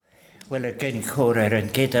Well a gyn cóir an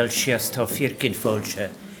gédal sias tá fircin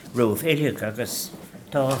fóilse roh éiliúg agus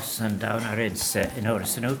dás an dawn ar insa in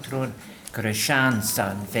oras an outrón gur a sean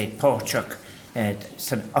san bheith páteach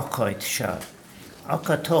san acáid seo.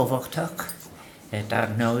 Aca tóhachtach dar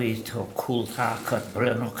nóí tó cúlthachad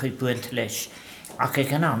brunach I buint leis ac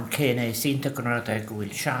ag an am céine sínta gnáda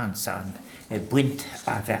gúil sean san buint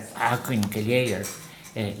a bheith aguin goléir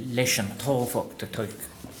leis an tóhacht a tuig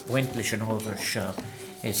buint leis an óver seo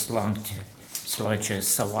is sláinte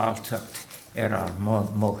sawaltacht our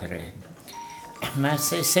móhire.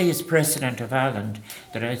 Say as President of Ireland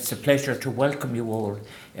that it's a pleasure to welcome you all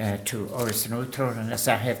to Oris and Outron, and as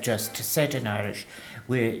I have just said in Irish,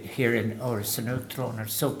 we here in Oris and Outron are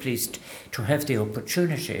so pleased to have the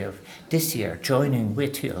opportunity of this year joining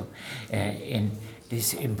with you in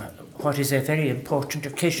this what is a very important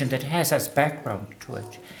occasion that has as background to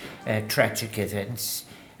it tragic events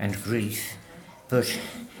and grief, but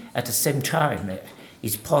at the same time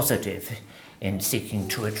is positive in seeking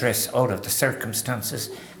to address all of the circumstances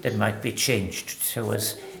that might be changed so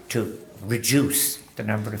as to reduce the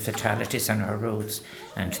number of fatalities on our roads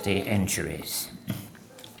and the injuries.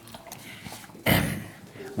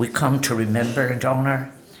 We come to remember and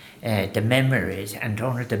honour the memories and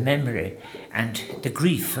honour the memory and the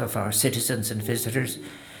grief of our citizens and visitors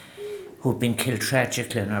who've been killed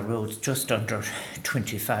tragically on our roads, just under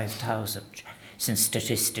 25,000 since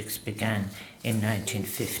statistics began in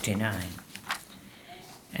 1959.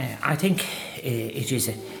 I think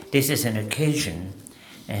this is an occasion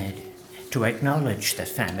to acknowledge the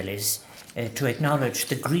families, to acknowledge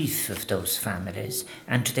the grief of those families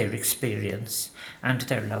and their experience and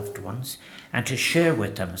their loved ones, and to share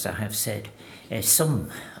with them, as I have said, some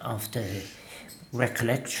of the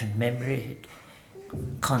recollection, memory,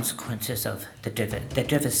 consequences of the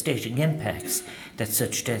devastating impacts that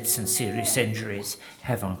such deaths and serious injuries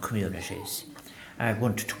have on communities. I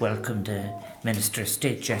want to welcome the Minister of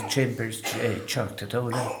State, Jack Chambers,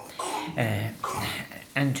 Chartadola,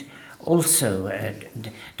 and also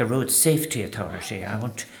the Road Safety Authority. I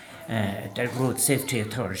want the Road Safety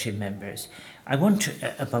Authority members. I want,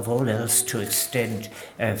 above all else, to extend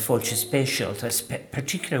Fáilte Spéisialta a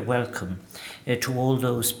particular welcome to all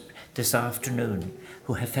those this afternoon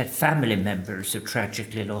who have had family members who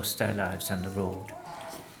tragically lost their lives on the road.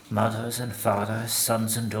 Mothers and fathers,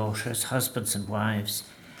 sons and daughters, husbands and wives,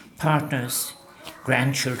 partners,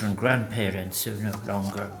 grandchildren, grandparents who are no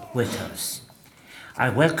longer with us. I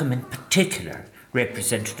welcome in particular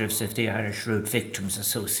representatives of the Irish Road Victims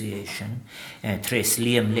Association, Tres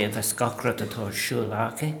Liam Levas Gocratator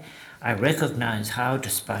Shulake. I recognise how,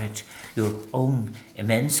 despite your own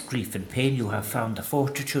immense grief and pain, you have found the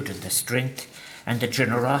fortitude and the strength and the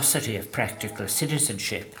generosity of practical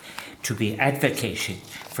citizenship to be advocating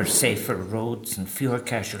for safer roads and fewer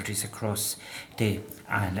casualties across the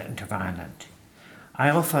island of Ireland. I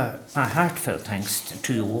offer my heartfelt thanks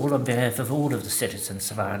to you all on behalf of all of the citizens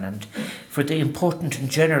of Ireland for the important and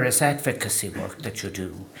generous advocacy work that you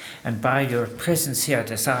do, and by your presence here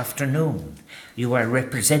this afternoon, you are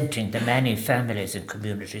representing the many families and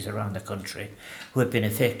communities around the country who have been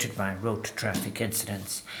affected by road traffic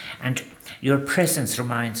incidents, and your presence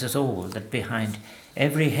reminds us all that behind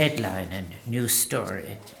every headline and news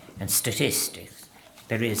story and statistics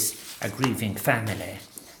there is a grieving family,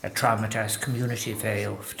 a traumatised community very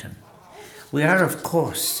often. We are, of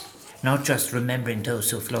course, not just remembering those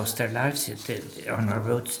who've lost their lives on our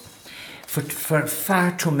roads. For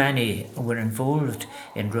far too many who were involved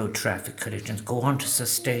in road traffic collisions go on to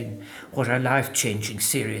sustain what are life-changing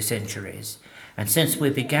serious injuries. And since we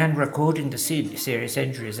began recording the serious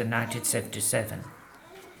injuries in 1977,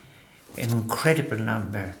 an incredible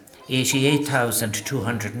number,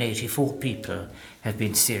 88,284 people have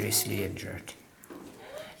been seriously injured.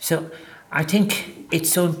 So I think it's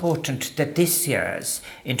so important that this year's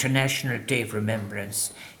International Day of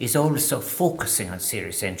Remembrance is also focusing on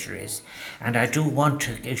serious injuries, and I do want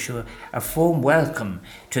to issue a warm welcome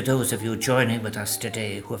to those of you joining with us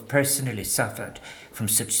today who have personally suffered from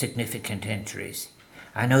such significant injuries.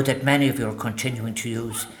 I know that many of you are continuing to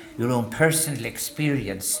use your own personal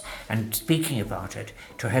experience and speaking about it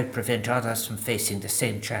to help prevent others from facing the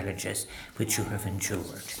same challenges which you have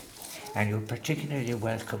endured. And you're particularly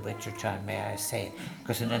welcome with your time, may I say,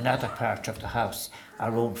 because in another part of the house,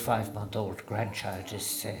 our own 5-month-old grandchild is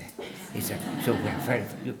so we're very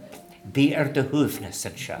be the hoofness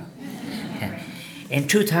and sha. In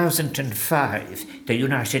 2005, the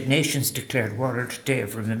United Nations declared World Day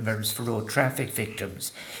of Remembrance for Road Traffic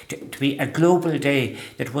Victims to be a global day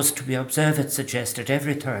that was to be observed, it suggested,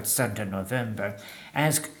 every third Sunday in November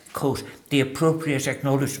as quote, the appropriate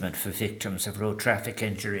acknowledgement for victims of road traffic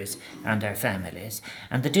injuries and their families.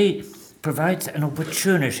 And the day provides an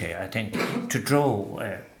opportunity, I think, to draw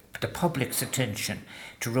the public's attention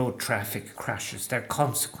to road traffic crashes, their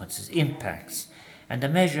consequences, impacts, and the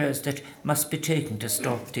measures that must be taken to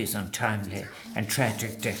stop these untimely and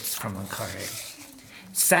tragic deaths from occurring.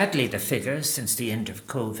 Sadly, the figures since the end of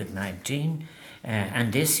COVID-19,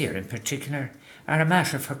 and this year in particular, are a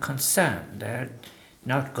matter for concern. They're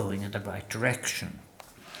not going in the right direction.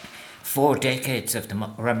 4 decades of the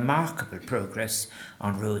remarkable progress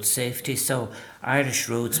on road safety saw Irish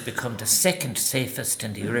roads become the second safest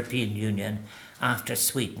in the European Union after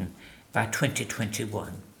Sweden by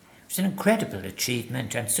 2021. It's an incredible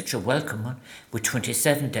achievement and such a welcome one, with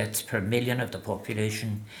 27 deaths per million of the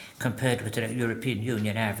population compared with the European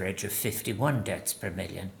Union average of 51 deaths per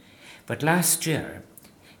million. But last year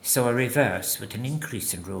saw a reverse with an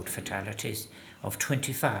increase in road fatalities of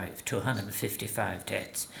 25 to 155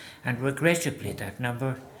 deaths, and regrettably that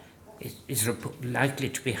number is likely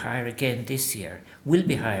to be higher again this year, will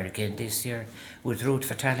be higher again this year, with road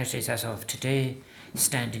fatalities as of today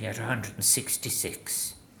standing at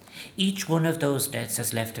 166. Each one of those deaths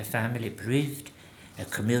has left a family bereaved, a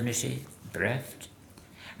community bereft.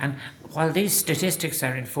 And while these statistics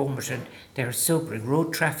are informative, they are sobering.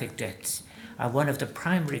 Road traffic deaths are one of the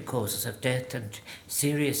primary causes of death and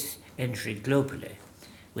serious injury globally,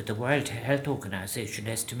 with the World Health Organization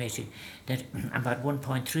estimating that about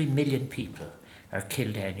 1.3 million people are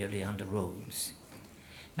killed annually on the roads.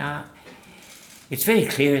 Now, it's very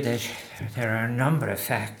clear that there are a number of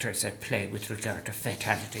factors at play with regard to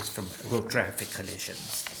fatalities from road traffic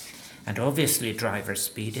collisions. And obviously driver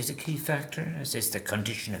speed is a key factor, as is the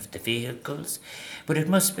condition of the vehicles. But it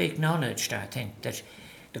must be acknowledged, I think, that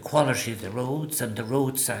the quality of the roads and the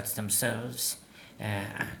roadsides themselves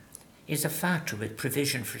is a factor, with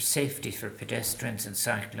provision for safety for pedestrians and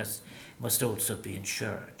cyclists must also be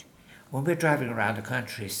ensured. When we're driving around the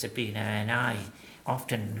country, Sabina and I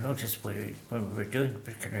often notice when we're doing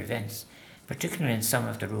particular events, particularly in some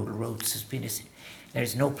of the rural roads,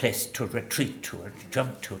 there's no place to retreat to or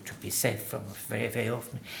jump to be safe from very, very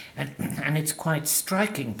often. And it's quite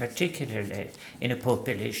striking, particularly in a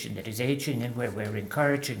population that is aging and where we're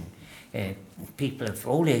encouraging people of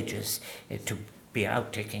all ages to be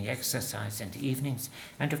out taking exercise in the evenings,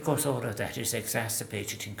 and of course all of that is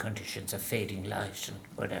exacerbated in conditions of fading light and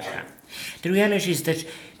whatever. The reality is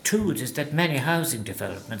that many housing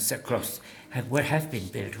developments across have been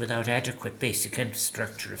built without adequate basic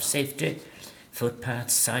infrastructure of safety,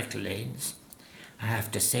 footpaths, cycle lanes. I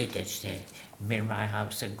have to say that near my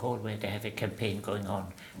house in Galway they have a campaign going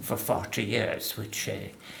on for 40 years, which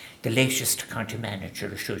the latest county manager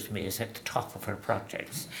assures me is at the top of her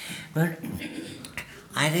projects. But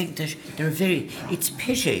I think that it's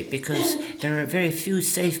pity because there are very few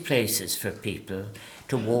safe places for people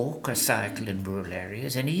to walk or cycle in rural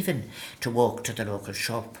areas, and even to walk to the local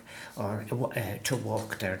shop or to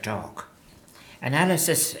walk their dog.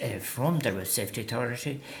 Analysis from the Road Safety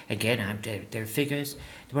Authority, again, their figures,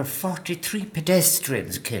 there were 43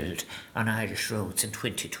 pedestrians killed on Irish roads in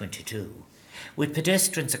 2022, with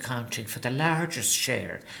pedestrians accounting for the largest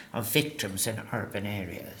share of victims in urban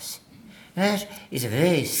areas. That is a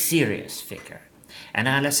very serious figure.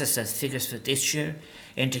 Analysis of figures for this year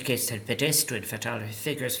indicates that pedestrian fatality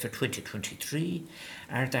figures for 2023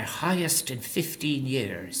 are their highest in 15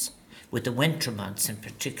 years, with the winter months in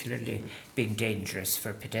particularly being dangerous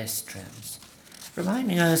for pedestrians,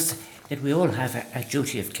 reminding us that we all have a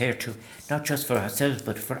duty of care to, not just for ourselves,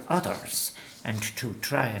 but for others, and to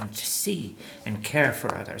try and see and care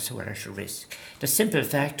for others who are at risk. The simple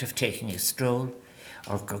fact of taking a stroll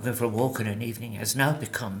or going for a walk in an evening has now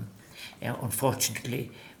become,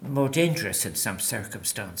 unfortunately, more dangerous in some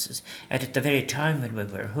circumstances, and at the very time when we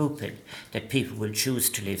were hoping that people will choose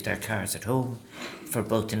to leave their cars at home for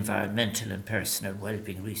both environmental and personal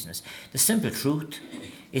well-being reasons. The simple truth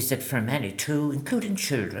is that for many too, including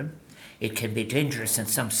children, it can be dangerous in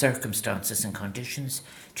some circumstances and conditions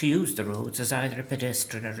to use the roads as either a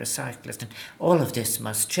pedestrian or a cyclist, and all of this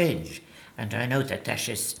must change. And I know that that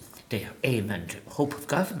is the aim and hope of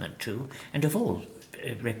government too, and of all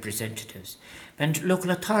representatives. And local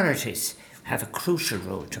authorities have a crucial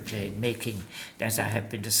role to play in making, as I have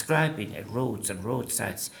been describing, roads and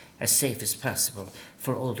roadsides as safe as possible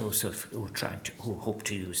for all those who hope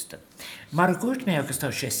to use them. Mar gúirt mé agus tá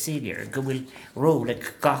sé sílir go bhfuil róla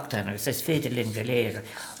gachtain agus is féidir linn go léir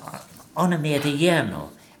anna méad a dhéanú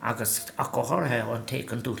agus a go hátha an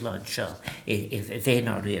take an dúthláin seo I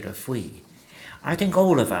bhénar réir a faoi. I think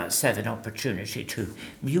all of us have an opportunity to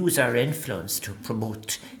use our influence to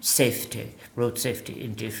promote safety, road safety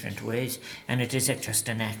in different ways, and it is just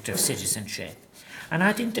an act of citizenship. And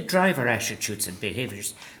I think the driver attitudes and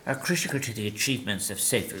behaviours are critical to the achievements of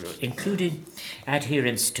safer road, including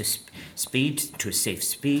adherence to speed, to safe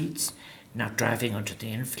speeds, not driving under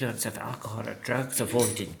the influence of alcohol or drugs,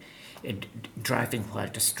 avoiding driving while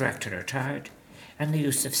distracted or tired, and the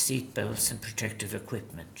use of seat belts and protective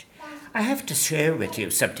equipment. I have to share with you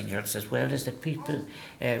something else as well, is that people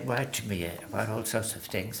write to me about all sorts of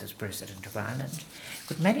things as President of Ireland,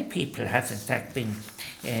 but many people have in fact been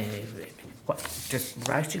just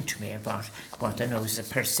writing to me about what they know is a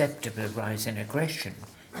perceptible rise in aggression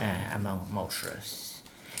among motorists,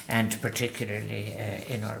 and particularly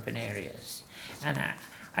in urban areas. And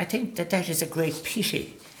I think that that is a great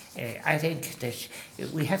pity. I think that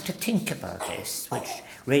we have to think about this, which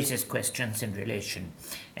raises questions in relation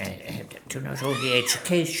to not only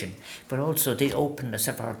education, but also the openness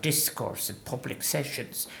of our discourse in public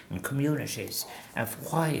sessions and communities of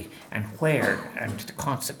why and where and the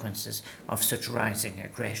consequences of such rising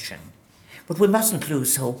aggression. But we mustn't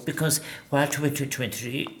lose hope, because while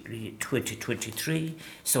 2023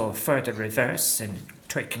 saw a further reverse and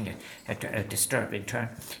taking a disturbing turn,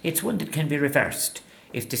 it's one that can be reversed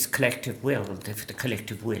if this collective will, if the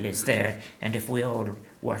collective will is there, and if we all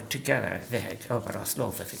work together.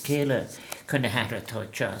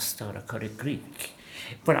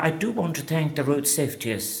 But I do want to thank the Road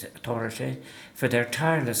Safety Authority for their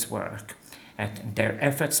tireless work and their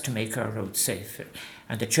efforts to make our roads safer.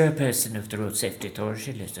 And the chairperson of the Road Safety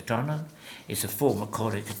Authority, Liz O'Donnell, is a former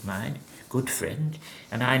colleague of mine, good friend,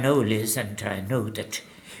 and I know Liz, and I know that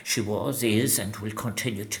she was, is, and will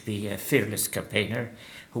continue to be a fearless campaigner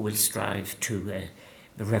who will strive to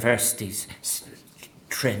reverse these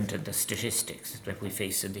trend and the statistics that we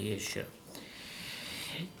face in the issue.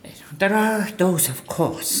 There are those, of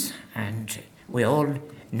course, and we all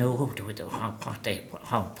know how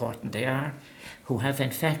important they are, who have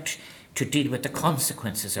in fact to deal with the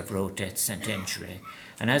consequences of road deaths and injury.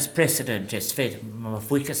 And as President of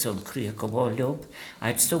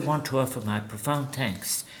I'd still want to offer my profound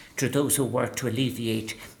thanks to those who work to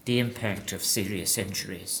alleviate the impact of serious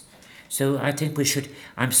injuries. So I think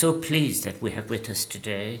I'm so pleased that we have with us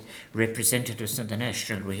today representatives of the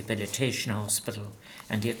National Rehabilitation Hospital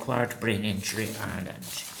and the Acquired Brain Injury Ireland.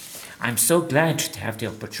 I'm so glad to have the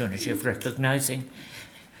opportunity of recognising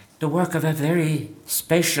the work of a very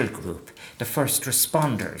special group, the first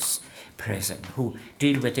responders present, who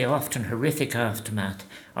deal with the often horrific aftermath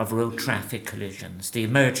of road traffic collisions, the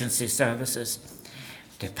emergency services,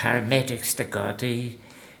 the paramedics,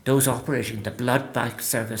 those operating the blood bank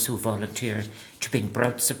service who volunteer to bring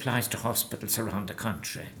blood supplies to hospitals around the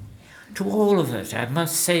country. To all of it, I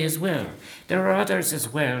must say as well, there are others as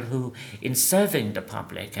well who, in serving the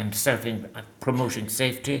public and promoting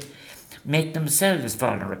safety, make themselves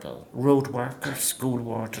vulnerable. Road workers, school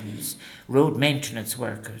wardens, road maintenance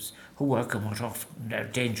workers who work in what often are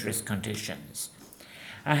dangerous conditions.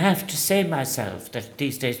 I have to say myself that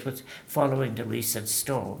these days, following the recent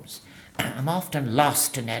storms, I'm often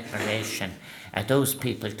lost in admiration at those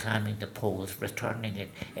people climbing the poles, returning in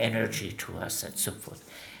energy to us and so forth.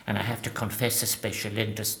 And I have to confess a special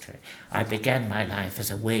industry. I began my life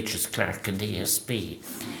as a wages clerk in the ESB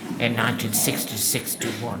in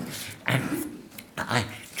 1960-61. And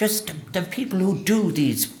the people who do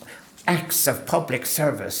these acts of public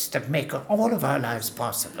service that make all of our lives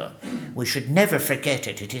possible, we should never forget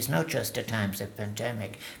it. It is not just at times of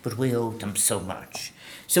pandemic, but we owe them so much.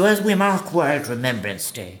 So as we mark World Remembrance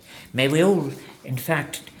Day, may we all, in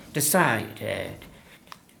fact, decide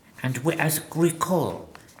and recall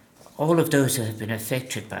all of those who have been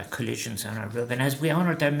affected by collisions on our road, and as we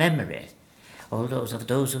honour their memory, all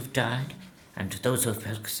those who've died and those who have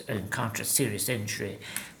encountered serious injury,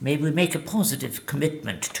 may we make a positive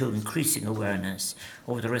commitment to increasing awareness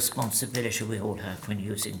over the responsibility we all have when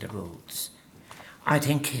using the roads. I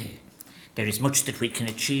think there is much that we can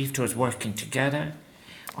achieve towards working together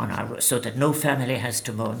so that no family has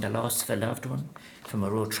to mourn the loss of a loved one from a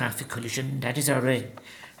road traffic collision. That is our aim,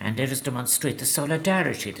 and let us demonstrate the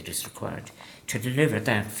solidarity that is required to deliver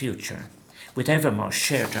that future with ever more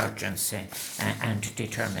shared urgency and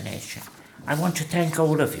determination. I want to thank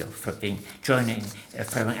all of you for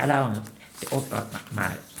for allowing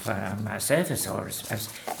myself as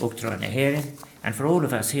Uachtar na Héireann, and for all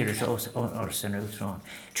of us here at Orson Uachtar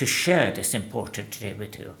to share this important day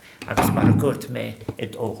with you. Agus mar gurt me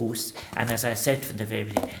it óhús, and as I said from the very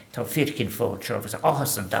beginning, tá firkin fóilseoir was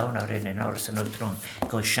áhas down in Orson Uachtar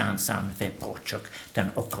go sean san bheith póirteach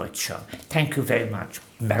den ócáid seo. Thank you very much.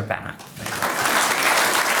 Merba.